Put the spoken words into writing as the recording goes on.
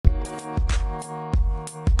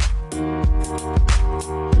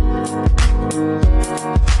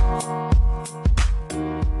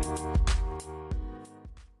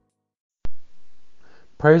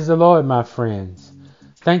Praise the Lord, my friends.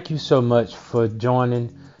 Thank you so much for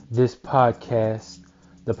joining this podcast,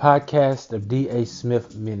 the podcast of D.A.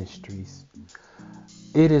 Smith Ministries.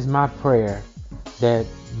 It is my prayer that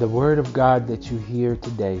the word of God that you hear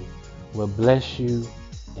today will bless you,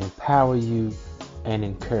 empower you, and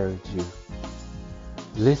encourage you.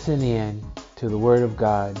 Listen in to the word of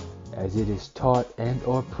God as it is taught and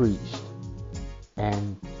or preached,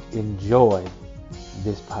 and enjoy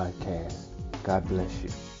this podcast. God bless you.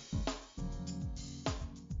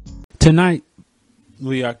 Tonight,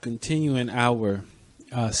 we are continuing our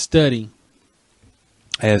study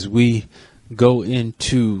as we go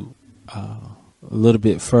into a little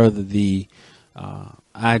bit further the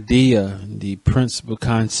idea, the principal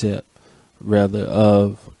concept, rather,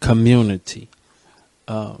 of community.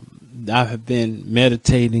 I have been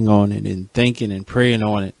meditating on it and thinking and praying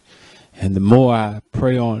on it. And the more I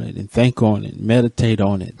pray on it and think on it, and meditate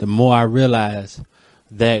on it, the more I realize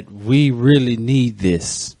that we really need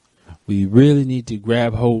this. We really need to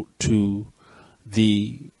grab hold to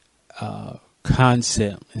the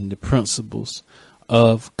concept and the principles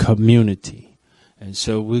of community. And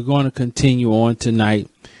so we're going to continue on tonight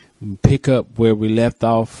and pick up where we left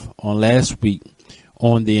off on last week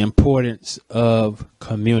on the importance of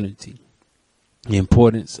community. The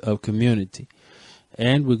importance of community.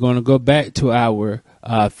 And we're going to go back to our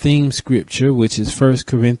theme scripture, which is 1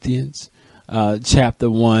 Corinthians chapter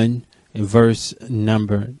 1 and verse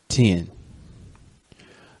number 10.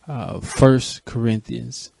 1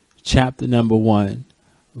 Corinthians chapter number 1,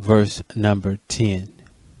 verse number 10.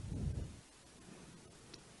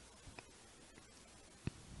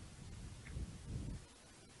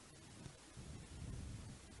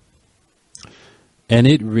 And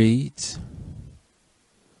it reads,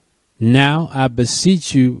 "Now I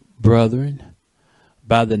beseech you, brethren,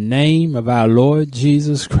 by the name of our Lord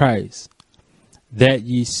Jesus Christ, that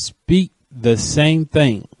ye speak the same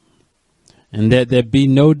thing, and that there be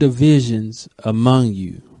no divisions among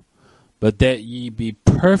you, but that ye be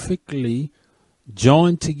perfectly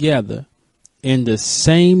joined together in the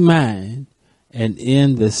same mind and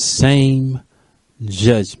in the same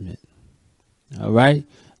judgment." All right?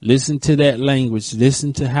 Listen to that language.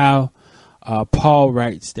 Listen to how Paul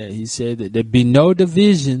writes that. He said that there be no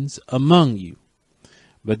divisions among you,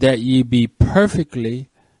 but that ye be perfectly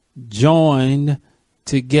joined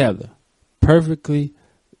together. Perfectly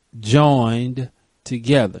joined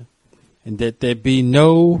together. And that there be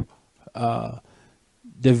no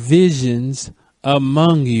divisions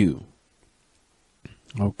among you.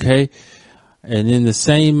 Okay? And in the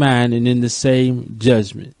same mind and in the same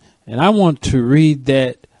judgment. And I want to read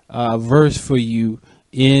that verse for you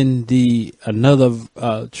in the another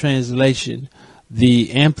translation,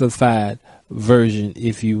 the Amplified version,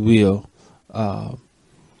 if you will. And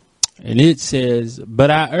it says,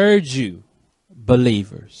 "But I urge you,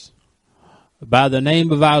 believers, by the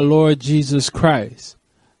name of our Lord Jesus Christ,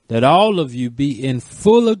 that all of you be in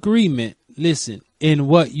full agreement," listen, "in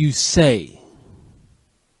what you say."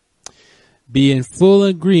 Be in full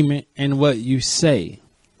agreement in what you say.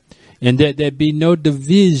 "And that there be no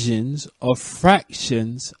divisions or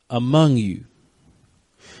fractions among you,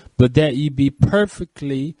 but that ye be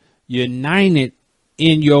perfectly united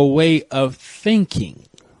in your way of thinking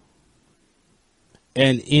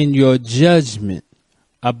and in your judgment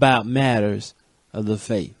about matters of the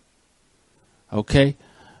faith." Okay?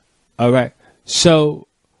 All right. So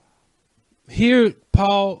here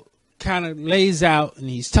Paul kind of lays out, and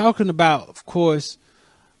he's talking about, of course,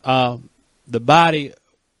 the body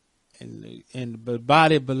and the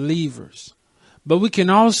body of believers. But we can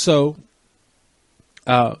also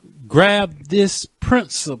grab this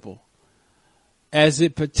principle as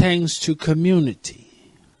it pertains to community,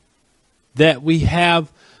 that we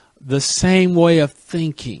have the same way of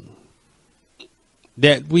thinking,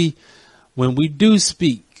 that when we do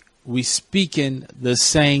speak, we speak in the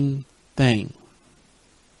same thing.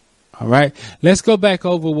 All right, let's go back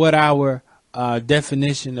over what our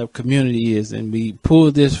definition of community is, and we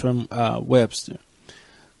pull this from Webster.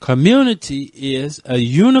 Community is a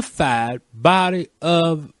unified body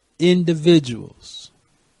of individuals,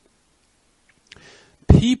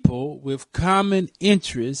 people with common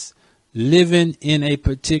interests living in a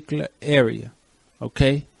particular area.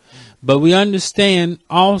 Okay, but we understand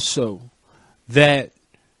also that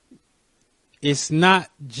it's not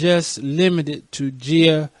just limited to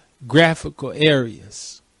geographical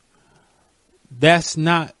areas. That's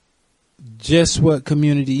not just what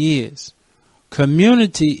community is.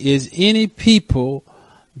 Community is any people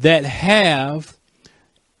that have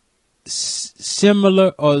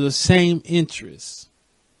similar or the same interests.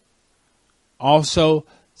 Also,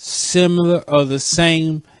 similar or the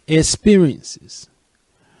same experiences.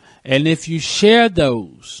 And if you share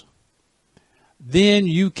those, then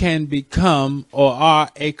you can become or are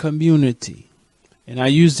a community. And I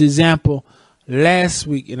used the example last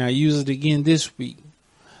week, and I use it again this week.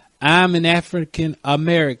 I'm an African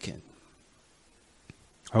American.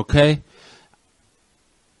 Okay?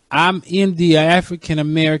 I'm in the African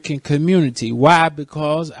American community. Why?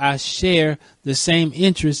 Because I share the same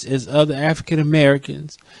interests as other African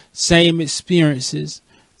Americans, same experiences,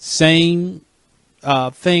 same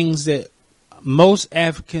things that most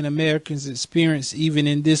African Americans experience, even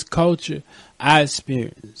in this culture, I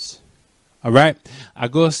experience. All right. I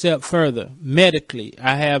go a step further. Medically,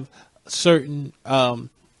 I have certain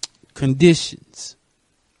conditions.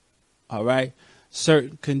 All right.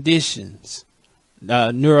 Certain conditions,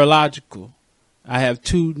 neurological. I have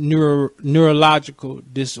two neurological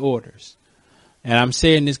disorders. And I'm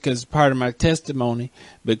saying this because it's part of my testimony,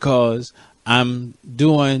 because I'm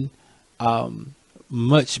doing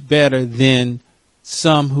much better than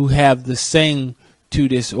some who have the same two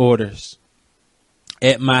disorders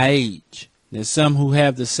at my age. There's some who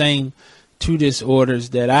have the same two disorders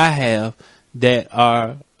that I have that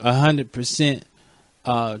are 100%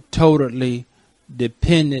 totally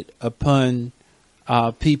dependent upon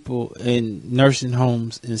people in nursing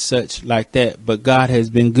homes and such like that. But God has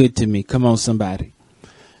been good to me. Come on, somebody.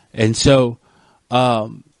 And so I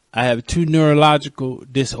have two neurological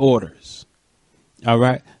disorders. All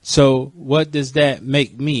right. So what does that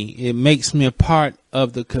make me? It makes me a part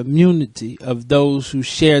of the community of those who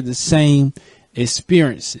share the same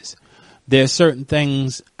experiences. There are certain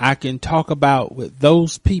things I can talk about with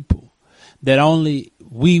those people that only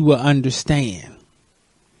we will understand.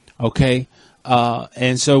 Okay.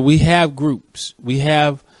 And so we have groups. We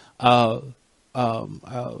have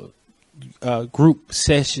group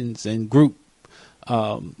sessions and group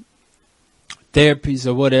therapies,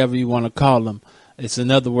 or whatever you want to call them. It's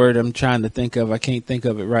another word I'm trying to think of. I can't think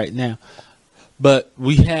of it right now. But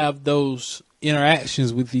we have those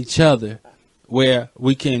interactions with each other where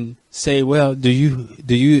we can say, well, do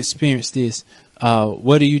you experience this?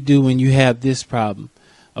 What do you do when you have this problem?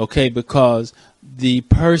 Okay, because the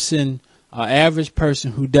person, average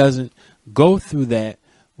person who doesn't go through that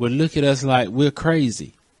would look at us like we're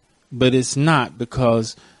crazy. But it's not,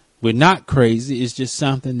 because we're not crazy. It's just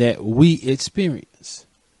something that we experience.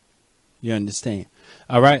 You understand?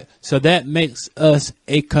 All right. So that makes us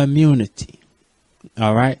a community.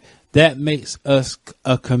 All right. That makes us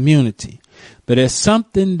a community. But there's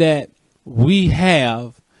something that we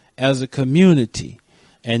have as a community.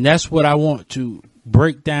 And that's what I want to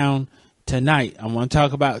break down tonight. I want to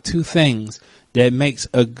talk about two things that makes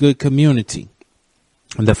a good community.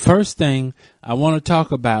 And the first thing I want to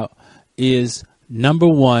talk about is, number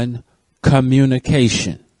one,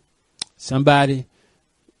 communication. Somebody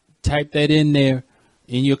type that in there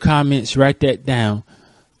in your comments. Write that down.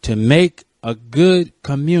 To make a good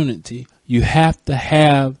community, you have to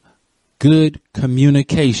have good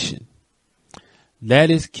communication.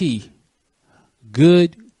 That is key.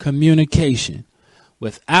 Good communication.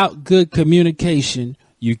 Without good communication,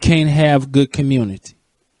 you can't have good community.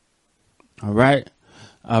 All right.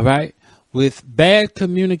 All right. With bad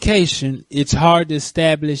communication, it's hard to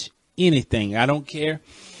establish anything. I don't care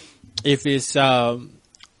if it's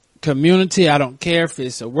community. I don't care if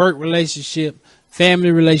it's a work relationship,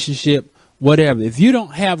 family relationship, whatever. If you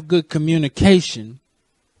don't have good communication,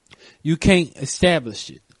 you can't establish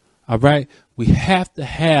it. All right. We have to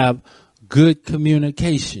have good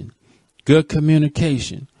communication. Good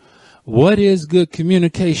communication. What is good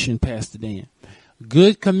communication, Pastor Dan?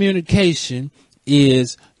 Good communication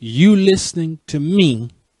is you listening to me,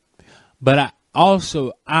 but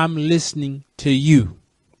I'm listening to you.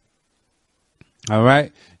 All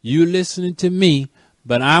right. You listening to me,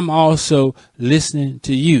 but I'm also listening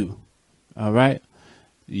to you. All right.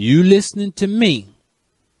 You listening to me.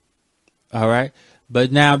 All right.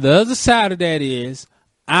 But now the other side of that is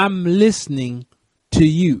I'm listening to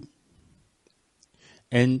you.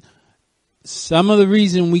 And some of the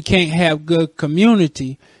reason we can't have good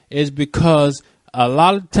community is because a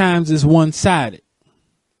lot of times it's one-sided.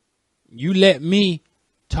 You let me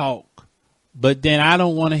talk, but then I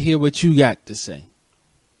don't want to hear what you got to say.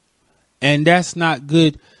 And that's not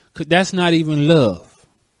good. That's not even love.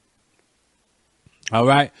 All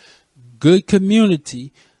right. Good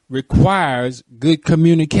community requires good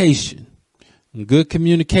communication. And good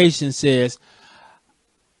communication says,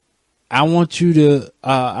 I want you to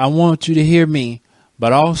hear me,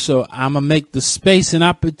 but also I'm going to make the space and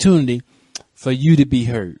opportunity for you to be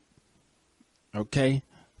heard. Okay?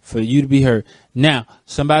 For you to be heard. Now,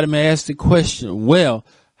 somebody may ask the question, well,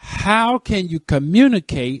 How can you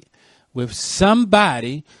communicate with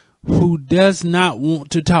somebody who does not want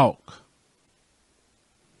to talk?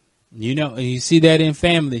 You know, and you see that in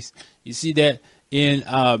families. You see that in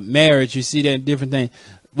marriage. You see that in different things.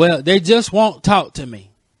 Well, they just won't talk to me.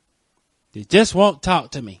 They just won't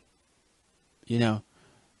talk to me. You know,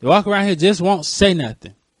 they walk around here, just won't say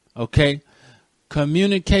nothing. Okay.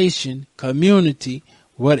 Communication, community,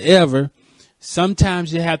 whatever.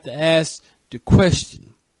 Sometimes you have to ask the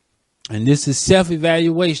question. And this is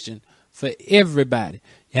self-evaluation for everybody.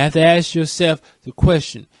 You have to ask yourself the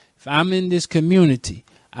question. If I'm in this community,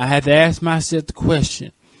 I have to ask myself the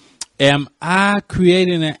question. Am I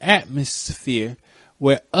creating an atmosphere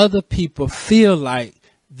where other people feel like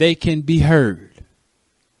they can be heard?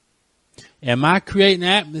 Am I creating an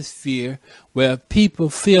atmosphere where people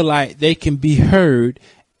feel like they can be heard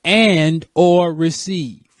and or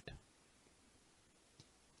received?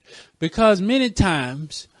 Because many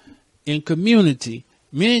times in community,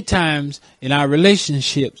 many times in our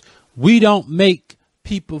relationships, we don't make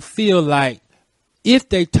people feel like if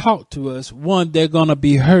they talk to us, one, they're going to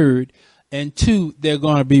be heard, and two, they're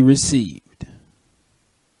going to be received.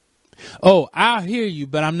 Oh, I'll hear you,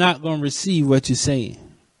 but I'm not going to receive what you're saying.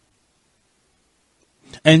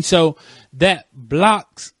 And so that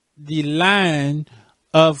blocks the line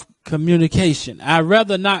of communication. I'd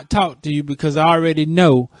rather not talk to you because I already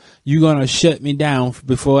know you're going to shut me down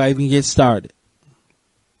before I even get started.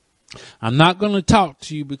 I'm not going to talk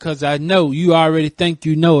to you because I know you already think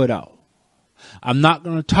you know it all. I'm not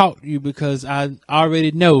going to talk to you because I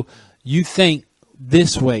already know you think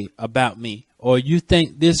this way about me or you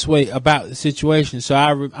think this way about the situation. So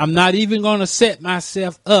I'm not even going to set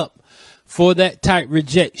myself up for that type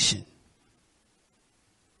rejection.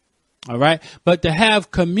 All right. But to have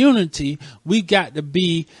community, we got to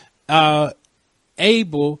be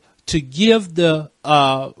able to give the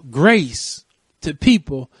grace to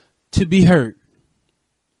people to be heard.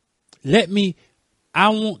 I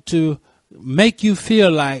want to make you feel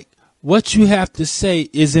like what you have to say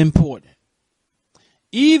is important.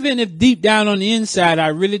 Even if deep down on the inside, I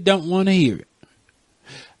really don't want to hear it.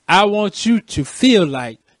 I want you to feel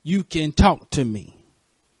like you can talk to me.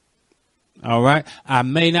 All right. I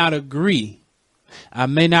may not agree. I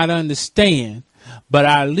may not understand, but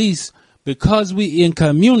at least because we in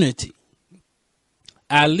community,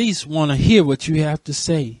 I at least want to hear what you have to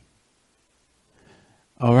say.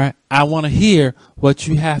 All right. I want to hear what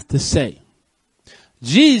you have to say.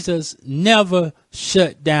 Jesus never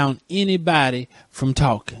shut down anybody from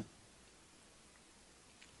talking.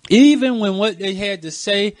 Even when what they had to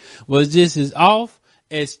say was just as off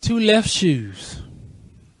as two left shoes.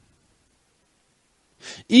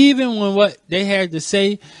 Even when what they had to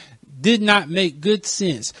say did not make good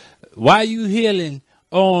sense. Why are you healing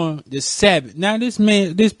on the Sabbath? Now this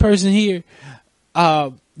person here,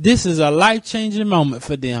 this is a life-changing moment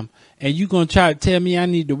for them. And you going to try to tell me I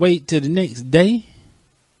need to wait till the next day?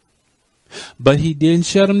 But he didn't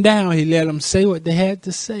shut them down. He let them say what they had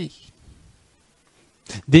to say.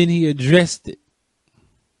 Then he addressed it.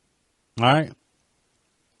 All right.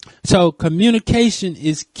 So communication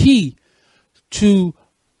is key to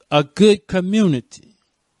a good community.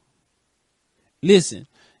 Listen,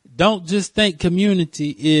 don't just think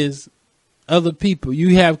community is other people.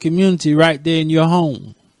 You have community right there in your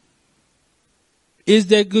home. Is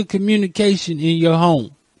there good communication in your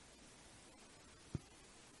home?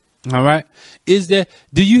 All right. Do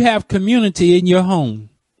you have community in your home?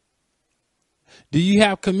 Do you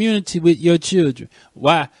have community with your children?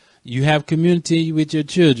 Why? You have community with your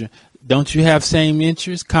children. Don't you have same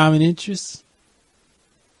interests, common interests?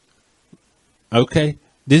 Okay.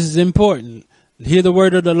 This is important. Hear the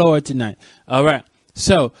word of the Lord tonight. All right.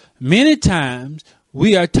 So many times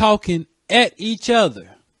we are talking at each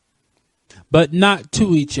other, but not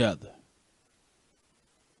to each other.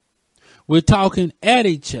 We're talking at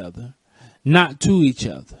each other, not to each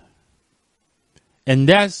other. And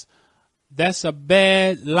that's a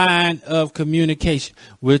bad line of communication.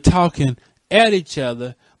 We're talking at each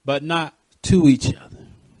other, but not to each other.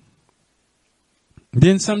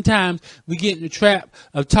 Then sometimes we get in the trap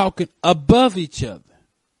of talking above each other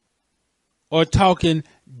or talking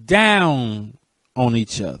down on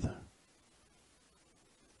each other.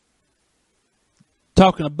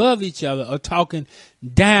 Talking above each other or talking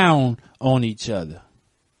down on each other.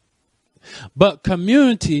 But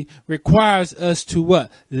community requires us to what?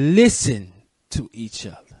 Listen to each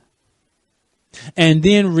other. And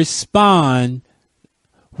then respond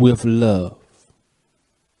with love.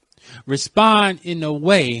 Respond in a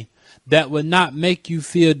way that will not make you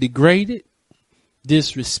feel degraded,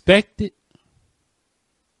 disrespected,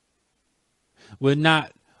 will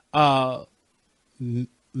not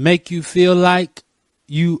make you feel like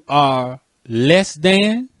you are less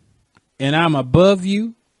than and I'm above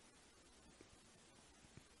you.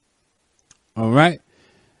 All right.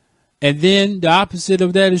 And then the opposite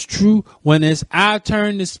of that is true when it's our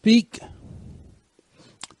turn to speak.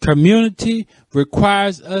 Community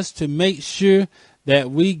requires us to make sure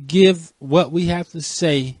that we give what we have to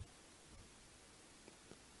say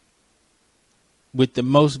with the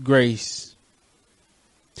most grace.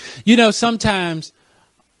 You know, sometimes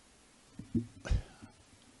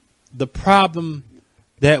the problem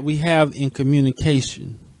that we have in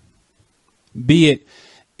communication, be it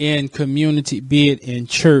in community, be it in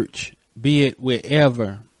church, be it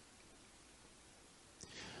wherever,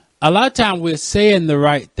 a lot of times we're saying the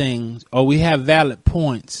right things or we have valid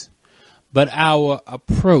points, but our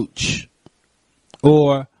approach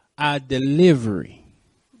or our delivery,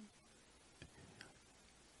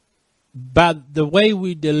 by the way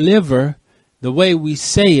we deliver, the way we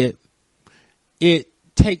say it, it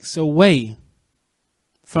takes away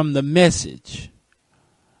from the message.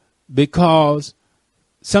 Because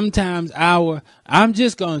sometimes I'm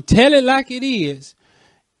just going to tell it like it is.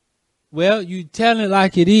 Well, you telling it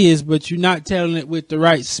like it is, but you're not telling it with the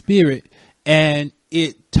right spirit. And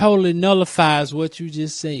it totally nullifies what you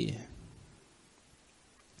just said.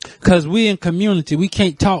 Because we in community, we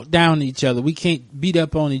can't talk down to each other. We can't beat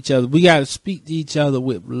up on each other. We got to speak to each other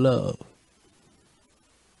with love.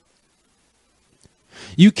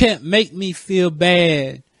 You can't make me feel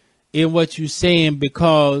bad in what you're saying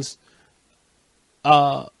because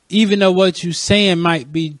even though what you're saying might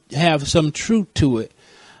have some truth to it,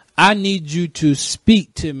 I need you to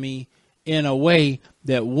speak to me in a way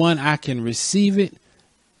that, one, I can receive it,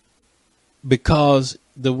 because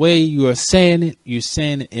the way you are saying it, you're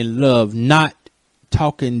saying it in love, not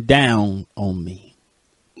talking down on me.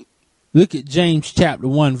 Look at James chapter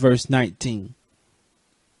 1, verse 19.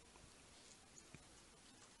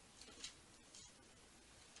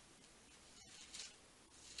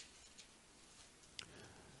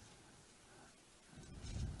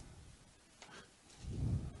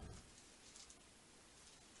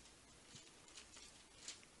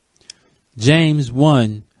 James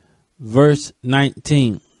 1, verse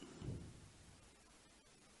 19.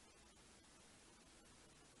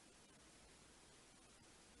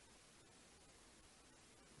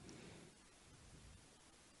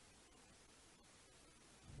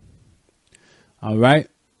 All right.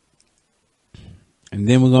 And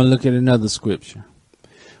then we're going to look at another scripture.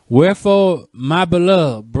 Wherefore, my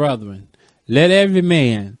beloved brethren, let every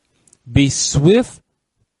man be swift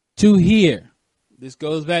to hear. This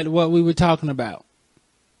goes back to what we were talking about.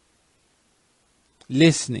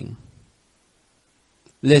 Listening.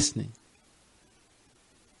 I'm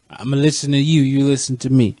going to listen to you. You listen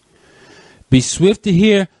to me. Be swift to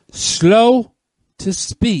hear, slow to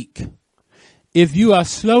speak. If you are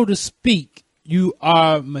slow to speak, you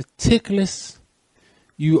are meticulous.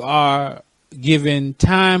 You are given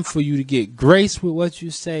time for you to get grace with what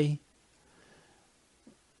you say.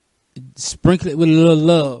 Sprinkle it with a little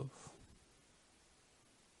love.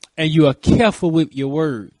 And you are careful with your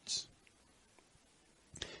words.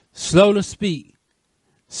 Slow to speak,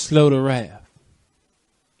 slow to wrath.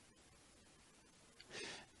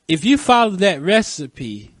 If you follow that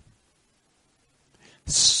recipe,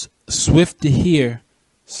 swift to hear,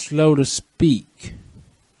 slow to speak,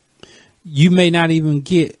 you may not even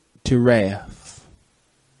get to wrath.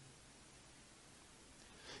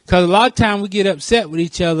 Because a lot of times we get upset with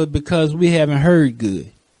each other because we haven't heard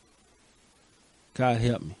good. God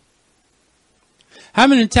help me. How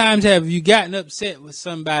many times have you gotten upset with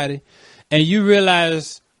somebody and you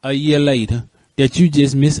realize a year later that you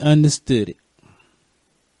just misunderstood it?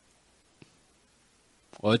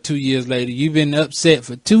 Or 2 years later, you've been upset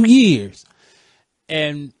for 2 years.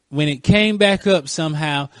 And when it came back up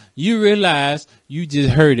somehow, you realize you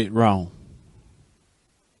just heard it wrong.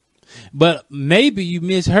 But maybe you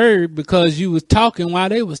misheard because you was talking while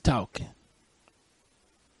they was talking.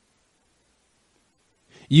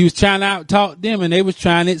 You was trying to out-talk them and they was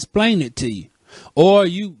trying to explain it to you. Or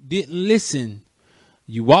you didn't listen.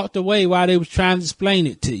 You walked away while they was trying to explain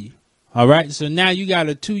it to you. All right. So now you got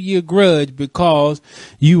a 2-year grudge because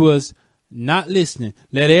you was not listening.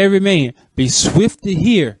 Let every man be swift to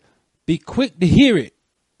hear. Be quick to hear it.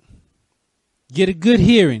 Get a good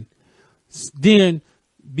hearing. Then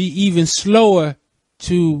be even slower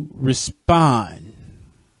to respond.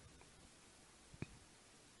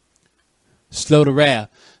 Slow to wrath.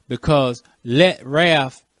 Because let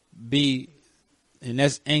wrath be, and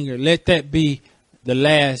that's anger, let that be the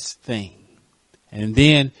last thing. And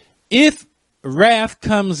then if wrath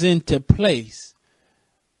comes into place,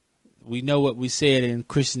 We know what we said in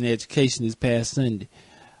Christian education this past Sunday.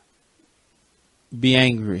 Be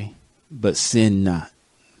angry, but sin not.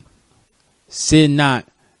 Sin not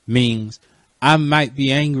means I might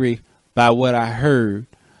be angry by what I heard,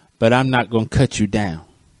 but I'm not going to cut you down.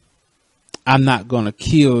 I'm not going to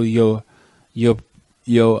kill your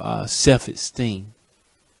self-esteem.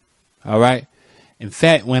 All right. In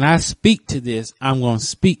fact, when I speak to this, I'm going to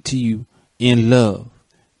speak to you in love.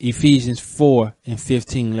 Ephesians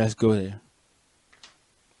 4:15. Let's go there.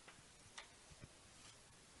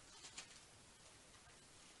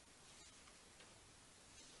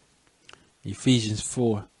 Ephesians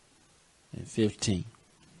 4:15.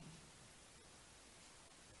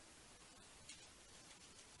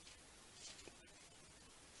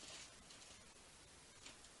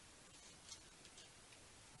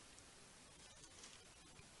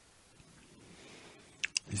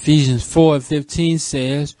 Ephesians 4:15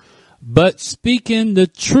 says, but speaking the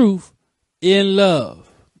truth in love.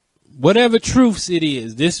 Whatever truths it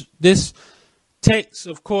is. This text,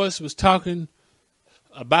 of course, was talking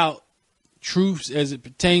about truths as it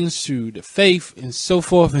pertains to the faith and so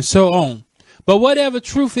forth and so on. But whatever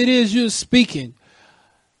truth it is you're speaking,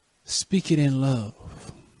 speak it in love.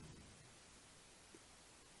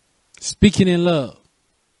 Speak it in love.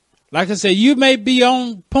 Like I said, you may be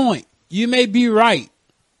on point. You may be right.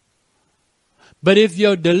 But if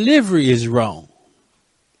your delivery is wrong,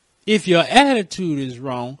 if your attitude is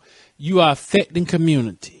wrong, you are affecting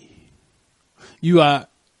community. You are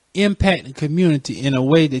impacting community in a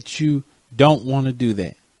way that you don't want to do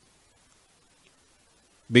that.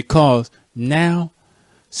 Because now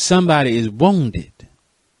somebody is wounded.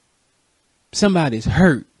 Somebody's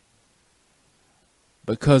hurt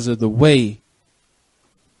because of the way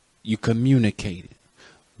you communicated.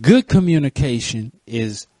 Good communication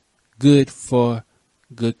is good for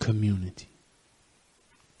good community.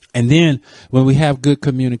 And then when we have good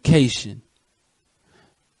communication,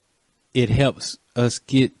 it helps us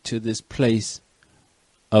get to this place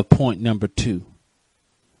of point number 2,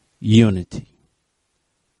 unity.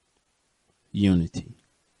 Unity.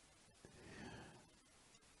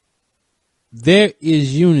 There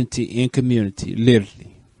is unity in community,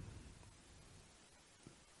 literally.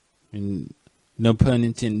 And no pun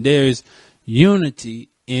intended. There is unity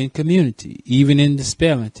in community, even in the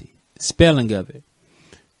spelling of it.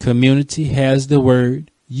 Community has the word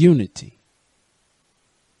unity.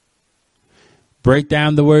 Break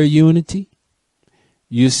down the word unity,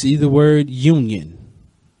 you see the word union.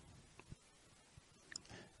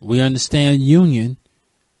 We understand union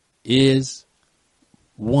is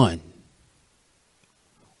one.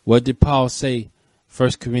 What did Paul say?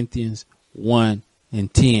 1 Corinthians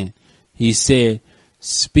 1:10. He said,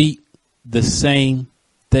 speak the same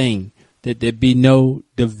thing, that there be no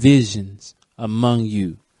divisions among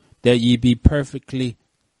you, that ye be perfectly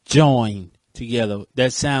joined together.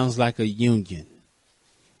 That sounds like a union.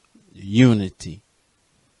 Unity.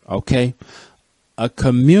 Okay? A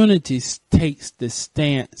community takes the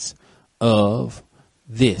stance of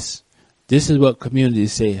this. This is what community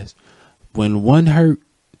says. When one hurt,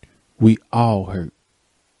 we all hurt.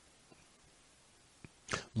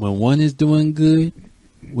 When one is doing good,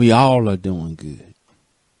 we all are doing good.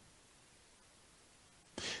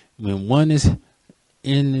 When one is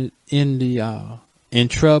in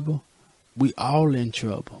trouble, we all in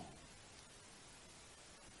trouble.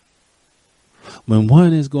 When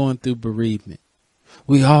one is going through bereavement,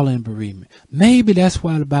 we all in bereavement. Maybe that's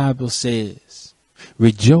why the Bible says,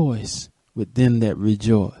 rejoice with them that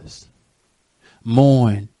rejoice.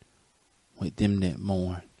 Mourn with them that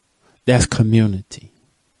mourn. That's community.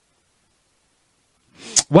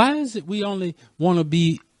 Why is it we only want to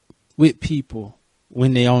be with people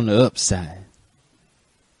when they're on the upside?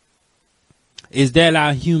 Is that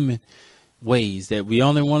our human ways, that we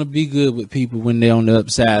only want to be good with people when they're on the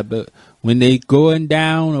upside, but when they going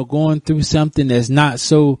down or going through something that's not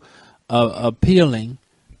so appealing,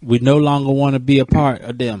 we no longer want to be a part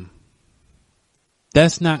of them?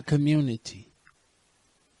 That's not community.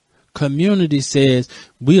 Community says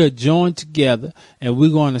we are joined together and we're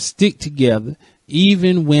going to stick together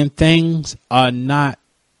even when things are not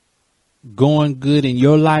going good in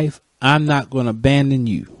your life. I'm not going to abandon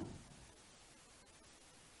you.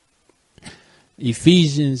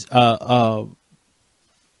 Ephesians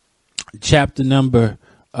chapter number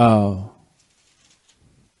let's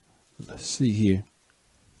see here.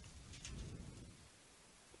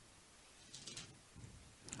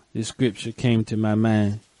 This scripture came to my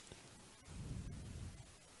mind.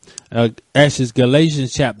 Actually, it's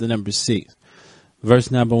Galatians chapter number 6, verse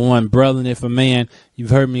number 1. Brethren, if a man, you've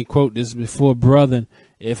heard me quote this before, brethren,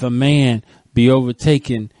 if a man be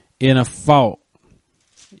overtaken in a fault.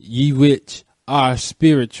 Ye which are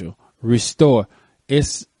spiritual, restore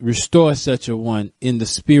such a one in the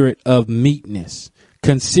spirit of meekness,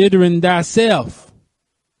 considering thyself,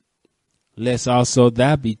 lest also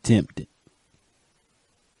thou be tempted.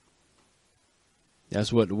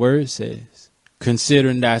 That's what the word says.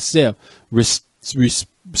 Considering thyself,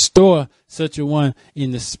 restore such a one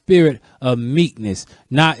in the spirit of meekness,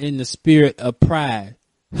 not in the spirit of pride.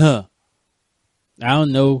 I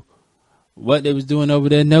don't know what they was doing over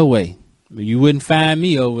there. No way. You wouldn't find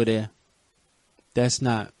me over there. That's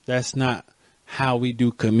not how we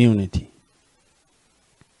do community.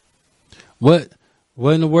 What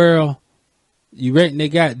in the world you reckon they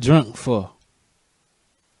got drunk for?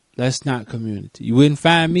 That's not community. You wouldn't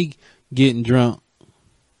find me getting drunk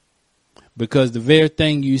because the very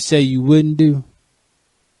thing you say you wouldn't do,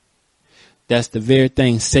 that's the very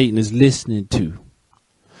thing Satan is listening to.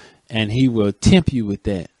 And he will tempt you with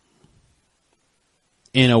that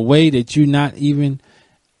in a way that you're not even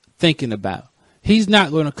thinking about. He's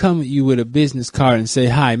not going to come at you with a business card and say,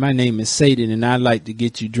 "Hi, my name is Satan and I'd like to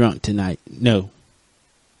get you drunk tonight." No.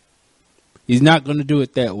 He's not going to do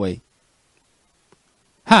it that way.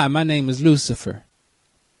 "Hi, my name is Lucifer.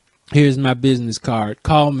 Here's my business card.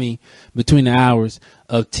 Call me between the hours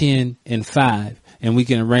of 10 and 5 and we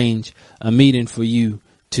can arrange a meeting for you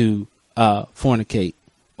to fornicate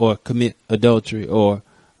or commit adultery or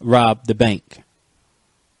rob the bank."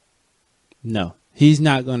 No, he's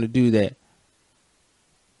not going to do that.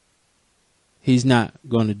 He's not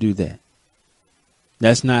going to do that.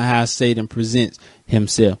 That's not how Satan presents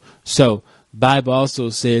himself. So, Bible also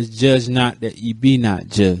says, "Judge not that ye be not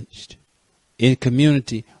judged." In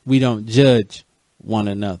community, we don't judge one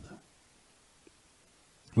another.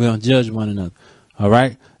 We don't judge one another. All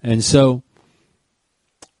right? And so,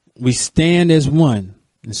 we stand as one.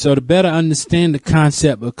 And so, to better understand the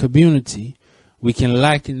concept of community, we can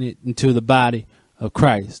liken it into the body of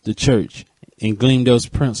Christ, the church, and glean those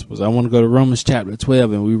principles. I want to go to Romans chapter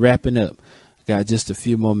 12, and we're wrapping up. I got just a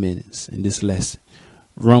few more minutes in this lesson.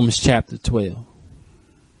 Romans chapter 12.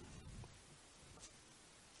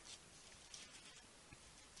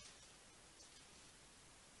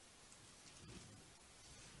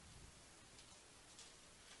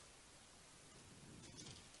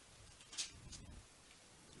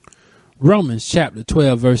 Romans chapter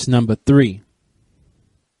 12, verse number 3.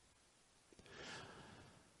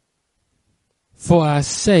 "For I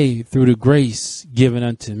say through the grace given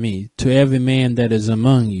unto me, to every man that is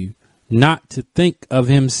among you, not to think of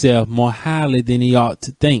himself more highly than he ought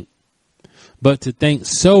to think, but to think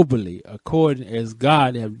soberly, according as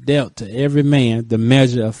God hath dealt to every man the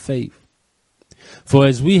measure of faith. For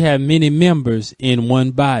as we have many members in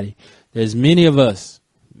one body," there's many of us,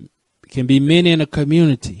 can be many in a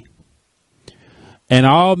community, "and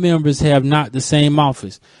all members have not the same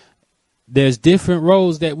office." There's different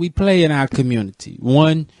roles that we play in our community.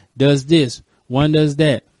 One does this, one does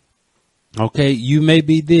that. Okay, you may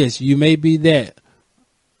be this, you may be that.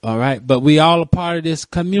 All right, but we all are part of this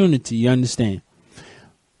community, you understand?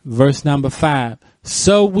 Verse number 5.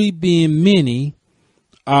 "So we being many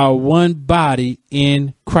are one body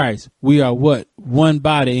in Christ." We are what? One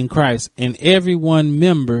body in Christ. "And every one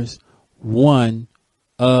members one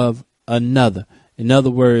of another." In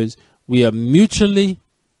other words, we are mutually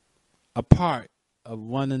a part of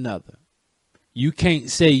one another. You can't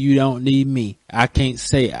say you don't need me. I can't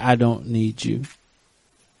say I don't need you.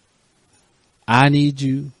 I need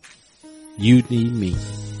you. You need me.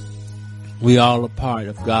 We all are part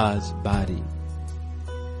of God's body.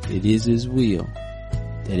 It is His will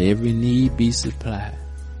that every need be supplied.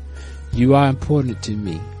 You are important to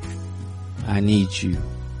me. I need you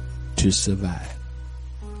to survive.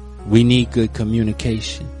 We need good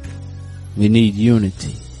communication. We need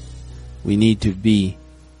unity. We need to be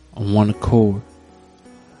on one accord.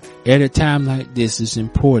 At a time like this, it's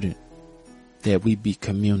important that we be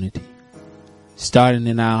community. Starting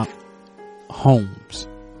in our homes,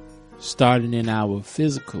 starting in our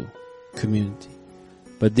physical community,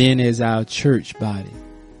 but then as our church body,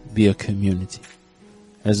 be a community.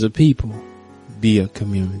 As a people, be a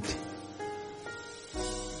community.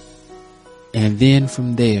 And then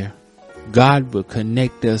from there, God will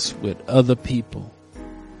connect us with other people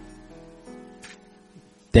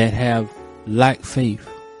that have like faith,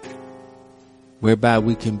 whereby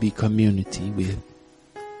we can be community with.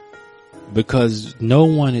 Because no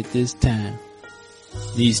one at this time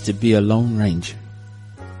needs to be a lone ranger.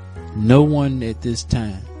 No one at this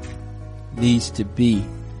time needs to be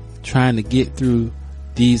trying to get through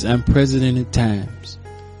these unprecedented times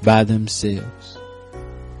by themselves.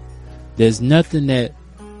 There's nothing that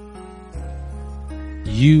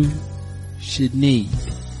you should need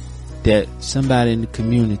that somebody in the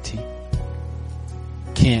community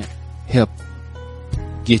can't help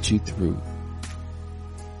get you through,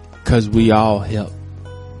 because we all help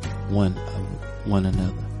one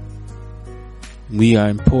another. We are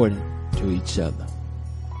important to each other.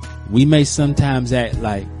 We may sometimes act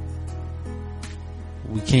like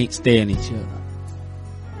we can't stand each other.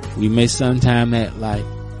 We may sometimes act like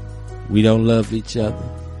we don't love each other.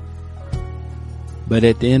 But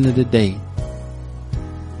at the end of the day,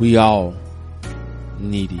 we all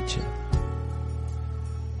need each other.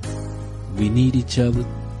 We need each other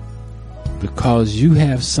because you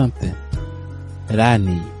have something that I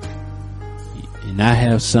need, and I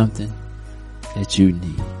have something that you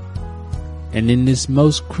need. And in this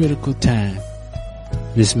most critical time,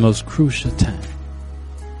 this most crucial time,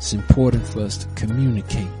 it's important for us to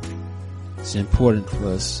communicate. It's important for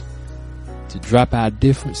us to drop our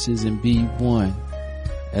differences and be one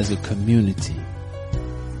as a community,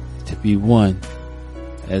 to be one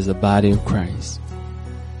as a body of Christ.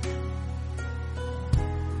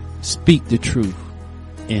 Speak the truth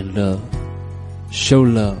in love. Show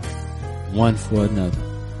love one for another.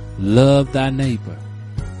 Love thy neighbor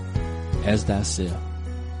as thyself.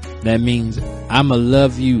 That means I'ma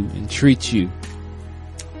love you and treat you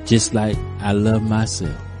just like I love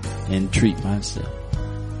myself and treat myself.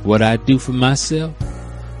 What I do for myself,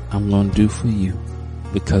 I'm going to do for you,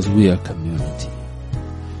 because we are community.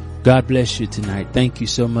 God bless you tonight. Thank you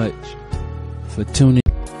so much for tuning